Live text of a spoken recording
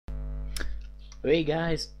Hey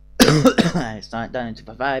guys, it's Night Down into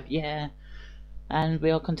 5, yeah, and we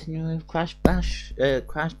are continuing with Crash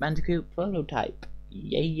Bandicoot prototype,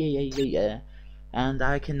 yeah, and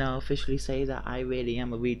I can now officially say that I really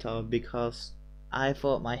am a retard because I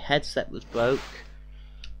thought my headset was broke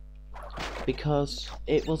because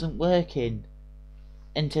it wasn't working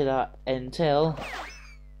until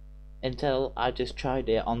I just tried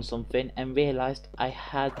it on something and realized I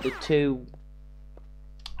had the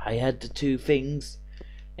two things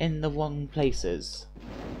in the wrong places.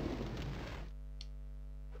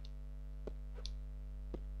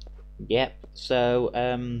 Yep, so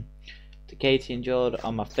to Katie and George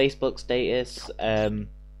on my Facebook status, the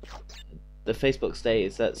Facebook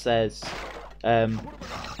status that says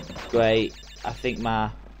great, I think my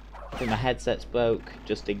headset's broke,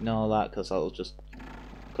 just ignore that because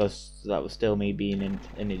that was still me being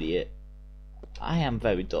an idiot. I am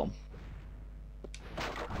very dumb.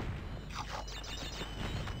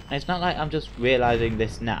 And it's not like I'm just realizing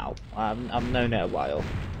this now. I've known it a while.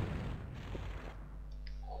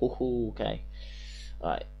 Okay.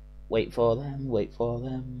 Alright. Wait for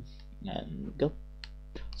them, and go.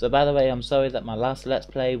 So by the way, I'm sorry that my last Let's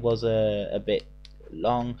Play was a bit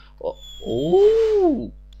long.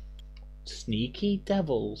 Oh, sneaky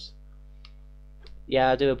devils.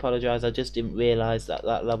 Yeah, I do apologise. I just didn't realise that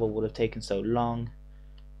level would have taken so long.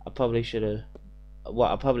 What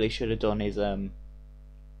I probably should have done is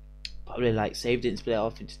probably like saved it and split it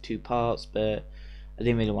off into 2 parts, but I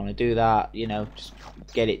didn't really want to do that, you know, just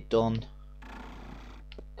get it done,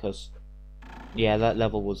 because yeah, that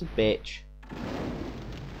level was a bitch.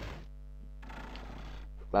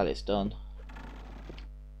 Glad it's done.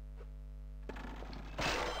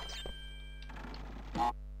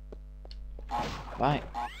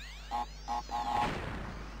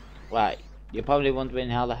 Right, you're probably wondering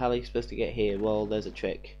how the hell you're supposed to get here. Well, there's a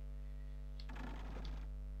trick.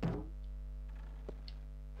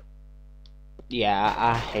 Yeah,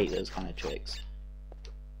 I hate those kind of tricks.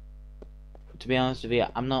 To be honest with you,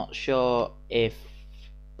 I'm not sure if,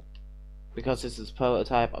 because this is a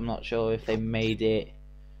prototype, I'm not sure if they made it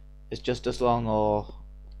it's just as long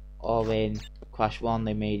or in Crash 1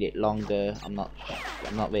 they made it longer. I'm not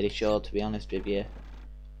really sure, to be honest with you.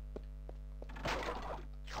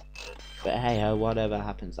 But hey ho, whatever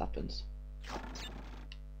happens happens.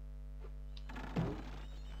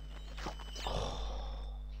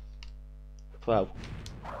 Pro.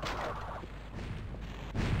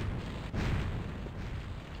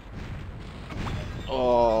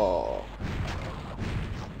 Oh.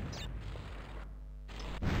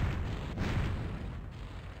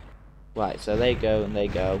 Right, so they go and they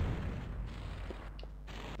go.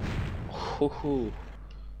 Hoo-hoo.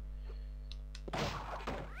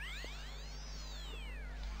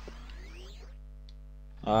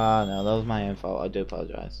 Ah, no, that was my own fault. I do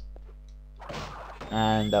apologise.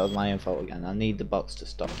 And that was my own fault again. I need the box to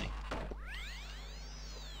stop me.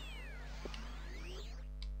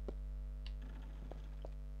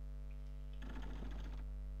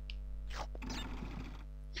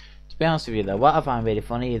 To be honest with you though, what I find really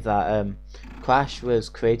funny is that Crash was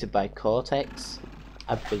created by Cortex.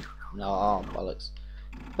 No, bollocks.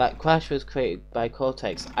 That Crash was created by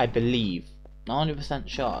Cortex, I believe. Not 100%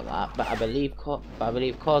 sure of that, but I believe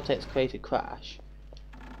Cortex created Crash.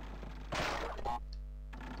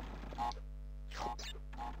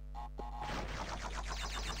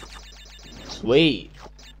 Sweet.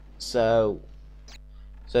 So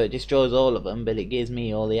it destroys all of them, but it gives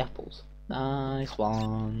me all the apples. Nice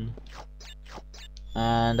one.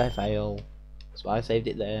 And I fail. That's why I saved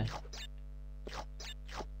it there.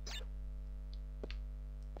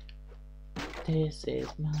 This is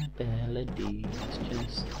my melody, it's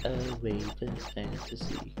just a raven's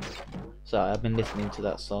fantasy. Sorry, I've been listening to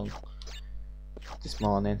that song this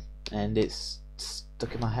morning and it's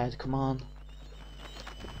stuck in my head. Come on.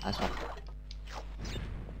 Nice one.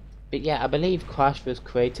 But yeah, I believe Crash was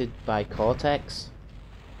created by Cortex,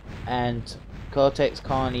 and Cortex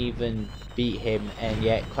can't even beat him, and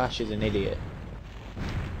yet Crash is an idiot.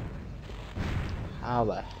 How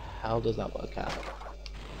the hell does that work out?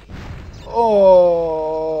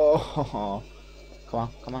 Oh! Come on,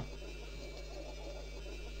 come on.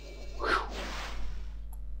 Whew.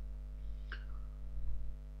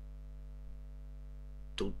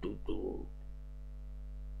 Do.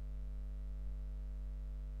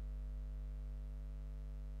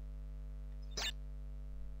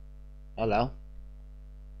 Hello?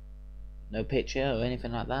 No picture or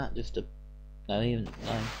anything like that? Just a... No.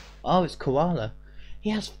 Oh, it's Koala.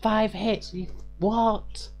 He has 5 hits.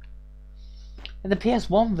 What? In the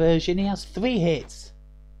PS1 version, he has 3 hits.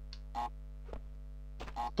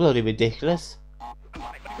 Bloody ridiculous.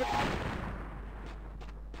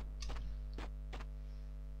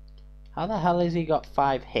 How the hell has he got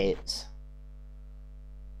 5 hits?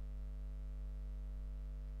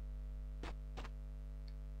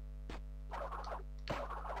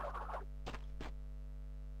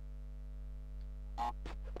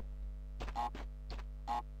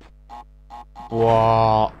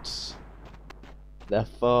 What the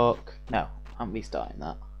fuck? No, I'm restarting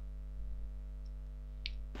that.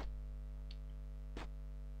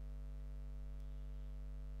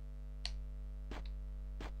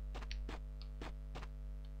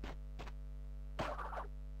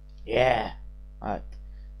 Yeah. Alright.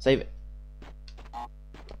 Save it.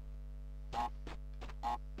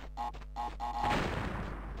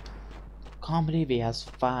 Can't believe he has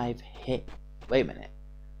 5 hit. Wait a minute.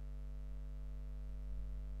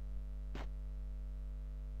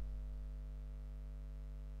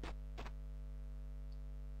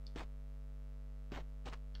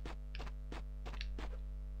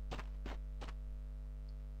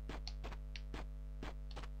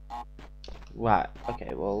 Right,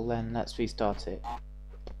 okay, well then let's restart it.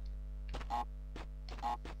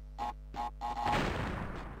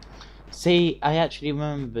 See, I actually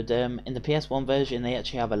remembered in the PS1 version they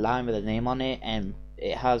actually have a line with a name on it, and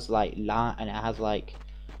it has like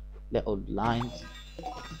little lines.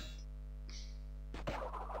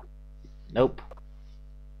 Nope.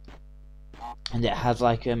 And it has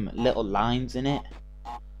like little lines in it,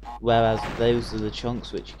 whereas those are the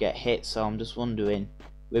chunks which get hit. So I'm just wondering,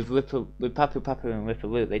 with Papu Papu and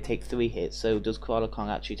Ripperoo, they take 3 hits. So does Koala Kong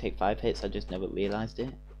actually take 5 hits? I just never realised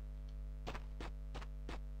it.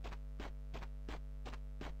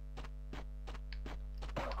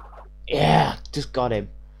 Yeah, just got him.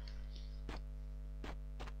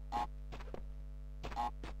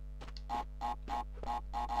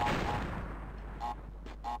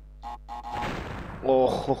 Oh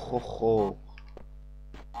ho ho ho.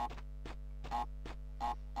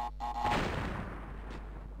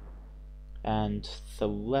 And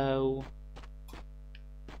throw.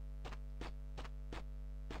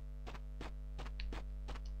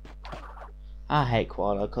 I hate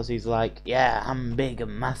Koala because he's like, yeah, I'm big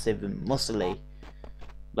and massive and muscly.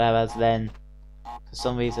 Whereas then, for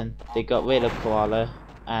some reason, they got rid of Koala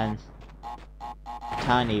and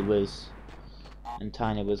Tiny was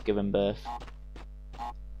given birth.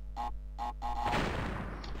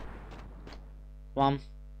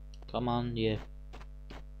 Come on, you.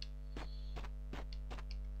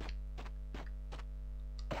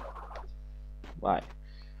 Right.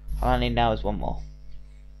 All I need now is one more.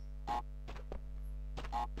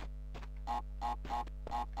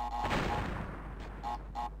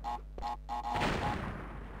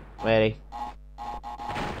 Ready?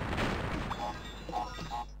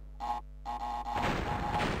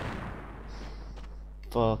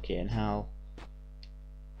 Fucking hell.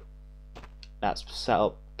 That's set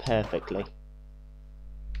up perfectly.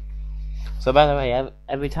 So by the way,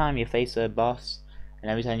 every time you face a boss, and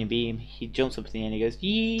every time you beat him, he jumps up at the end and he goes,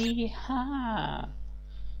 yee-haw!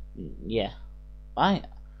 Yeah. Right.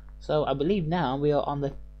 So I believe now we are on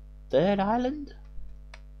the 3rd island?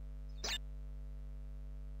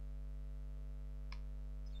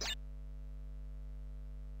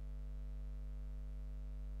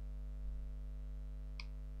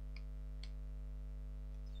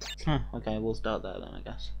 Huh, okay, we'll start there then, I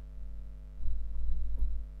guess.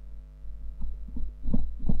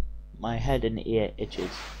 My head and ear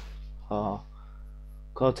itches. Oh.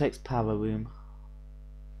 Cortex power room.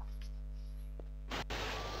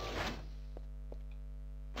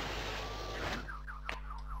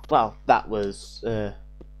 Well, that was a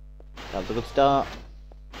good start.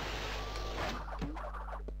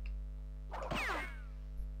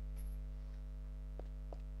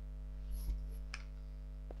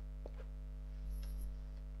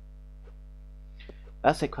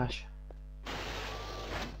 That's it, Crash.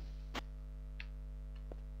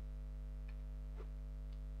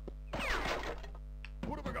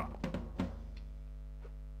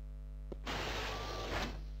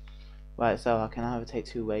 Right, so I can either take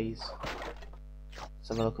 2 ways. Let's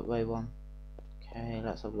have a look at way 1. Okay,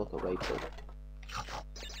 let's have a look at way 2.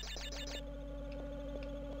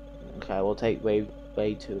 Okay, we'll take way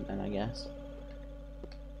 2 then, I guess.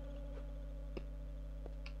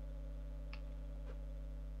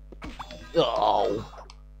 Oh!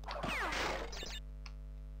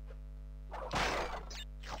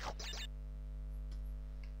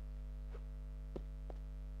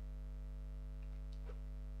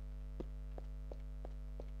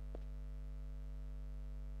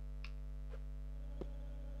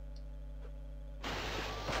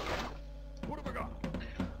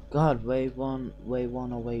 God, wave one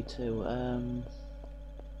or wave two?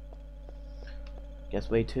 Guess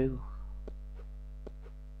wave two.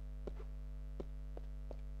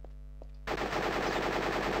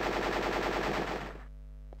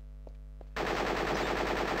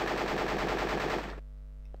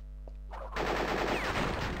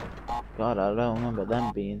 God, I don't remember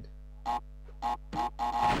them being.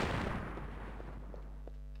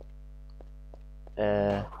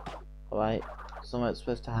 Alright, something's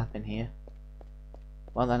supposed to happen here.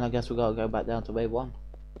 Well then I guess we gotta go back down to wave one.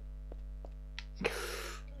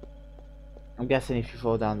 I'm guessing if you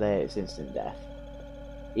fall down there it's instant death.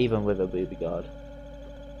 Even with a booby guard.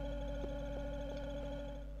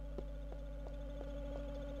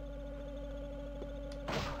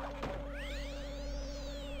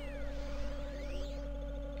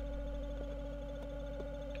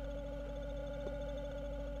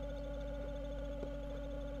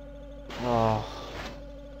 Oh.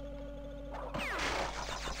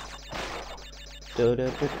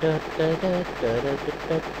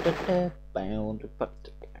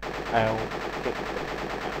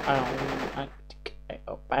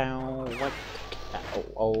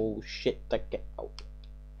 Oh shit!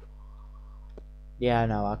 Yeah, I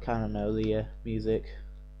know. I kind of know the music.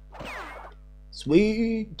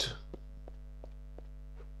 Sweet.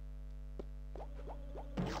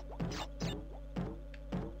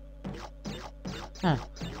 Huh.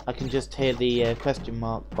 I can just hear the question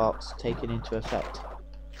mark box taken into effect.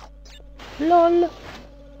 LOL.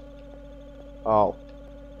 Oh.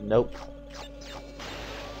 Nope.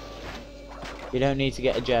 You don't need to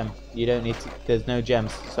get a gem. You don't need to. There's no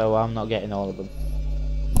gems, so I'm not getting all of them.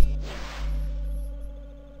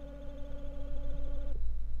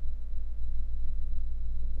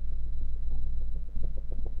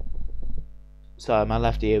 Sorry, my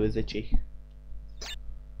left ear was itchy.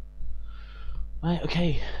 Right,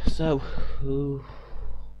 okay, so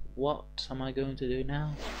what am I going to do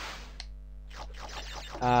now?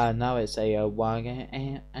 Now it's a yeah,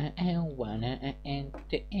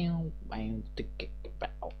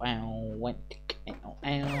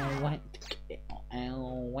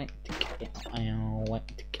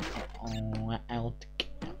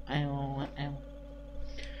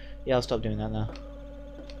 I'll stop doing that now.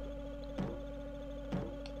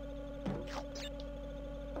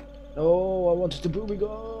 Oh, I wanted to booby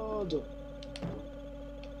guard.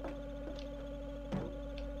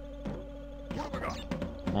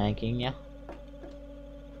 Making ya?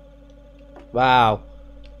 Wow,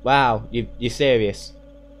 wow, you serious?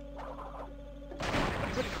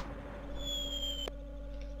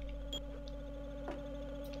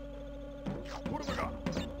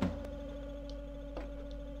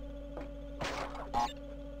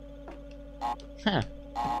 Huh.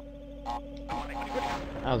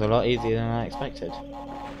 That was a lot easier than I expected.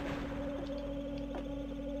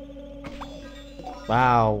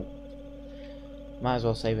 Wow. Might as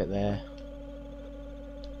well save it there.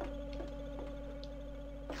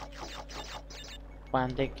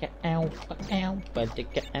 Want to get out, want to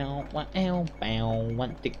get out, want to get out,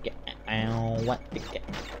 want to get out, want to get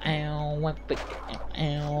out, want to get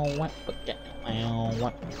out, want to get out,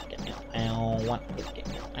 want to get out, want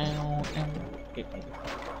to get out.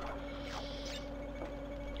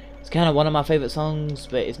 It's kind of one of my favourite songs,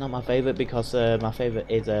 but it's not my favourite because my favourite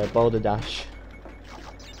is Boulder Dash.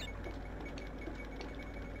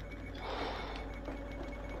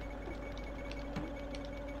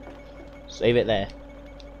 Save it there.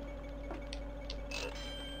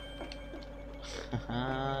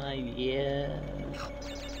 Yeah.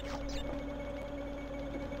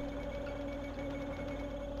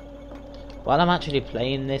 While I'm actually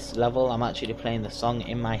playing this level, I'm actually playing the song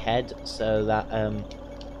in my head so that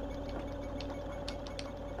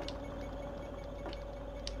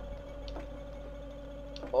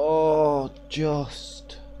oh,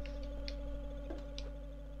 just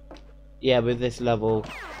yeah, with this level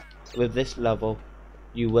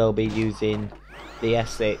you will be using the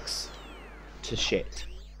S6 to shit.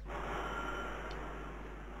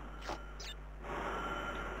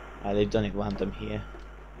 They've done it random here.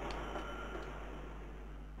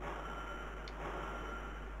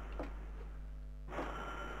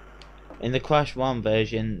 In the Crash 1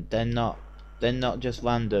 version, they're not just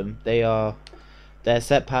random. They're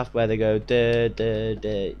set path where they go duh duh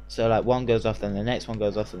duh. So like one goes off, then the next one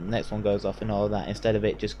goes off, and the next one goes off, and all that. Instead of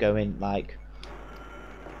it just going like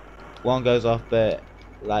one goes off, but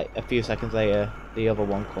like a few seconds later, the other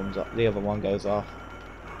one comes up. The other one goes off.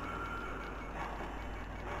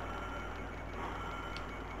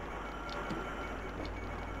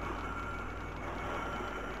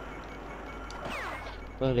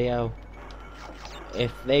 Bloody hell.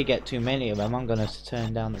 if they get too many of them, I'm gonna have to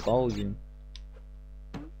turn down the volume.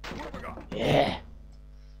 Yeah,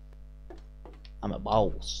 I'm a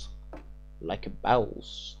boss, like a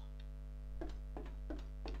boss.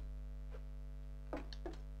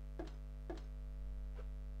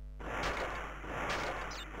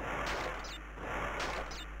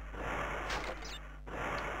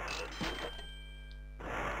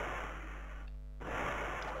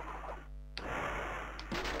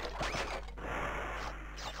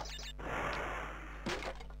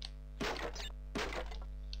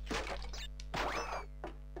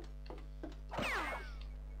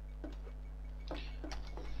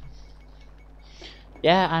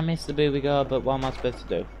 Yeah, I missed the booby girl, but what am I supposed to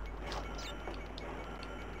do?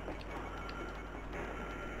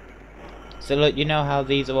 So look, you know how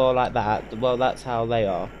these are all like that? Well, that's how they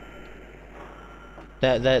are.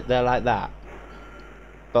 They're like that.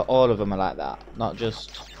 But all of them are like that, not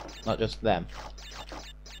just them.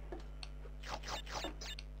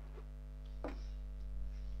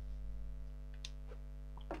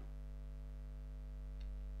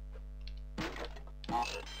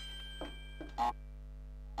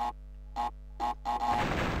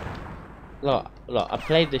 Look, I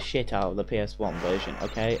played the shit out of the PS1 version,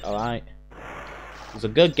 okay, alright? It was a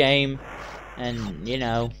good game, and, you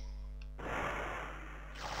know...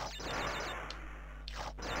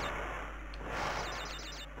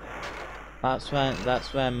 That's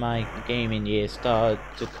when my gaming years started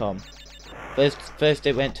to come. First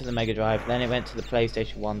it went to the Mega Drive, then it went to the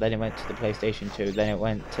PlayStation 1, then it went to the PlayStation 2, then it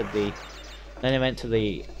went to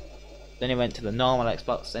the normal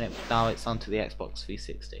Xbox, now it's onto the Xbox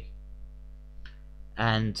 360.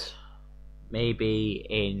 And maybe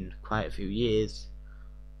in quite a few years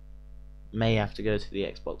may have to go to the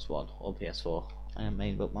Xbox One or PS4. I haven't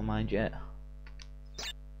made up my mind yet.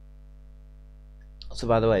 So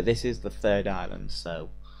by the way, this is the third island, so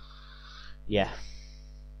yeah.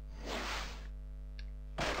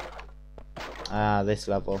 This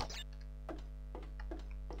level.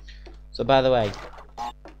 So by the way,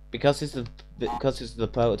 because it's the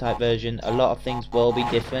prototype version, a lot of things will be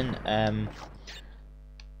different.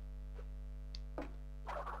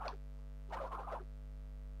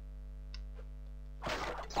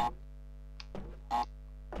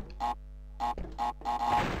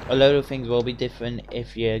 A load of things will be different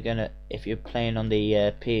if you're playing on the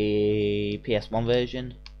PS1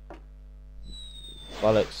 version.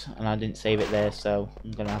 Bollocks, and I didn't save it there, so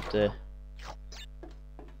I'm gonna have to.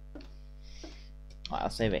 Right, I'll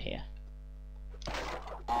save it here.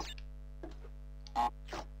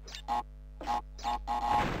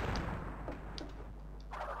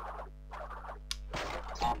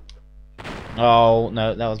 Oh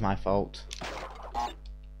no, that was my fault.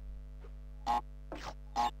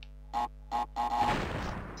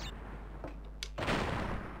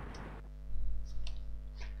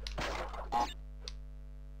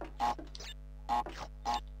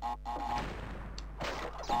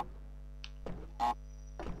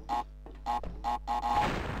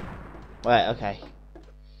 Right, okay.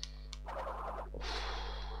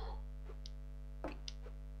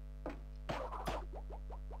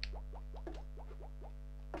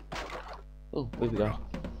 Oh, here we go.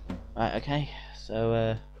 Right, okay.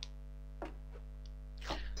 So,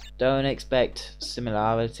 don't expect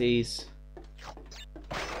similarities.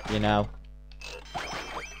 You know.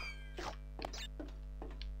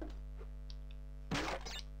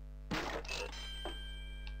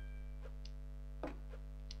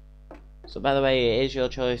 So by the way, it is your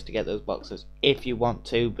choice to get those boxes if you want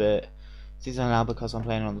to, but since I know because I'm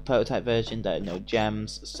playing on the prototype version, there are no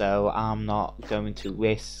gems, so I'm not going to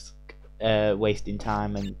risk wasting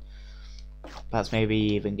time and perhaps maybe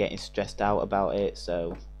even getting stressed out about it.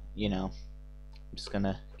 So, you know, I'm just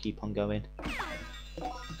gonna keep on going.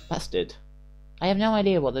 Bastard! I have no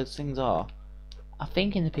idea what those things are. I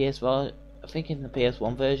think in the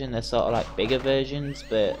PS1 version they're sort of like bigger versions,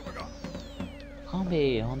 but can't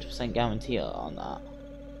be 100% guarantee on that.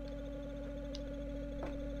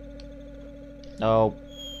 No,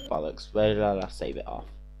 bollocks. Where did I save it off?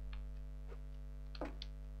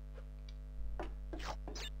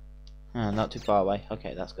 Not too far away.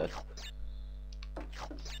 Okay, that's good.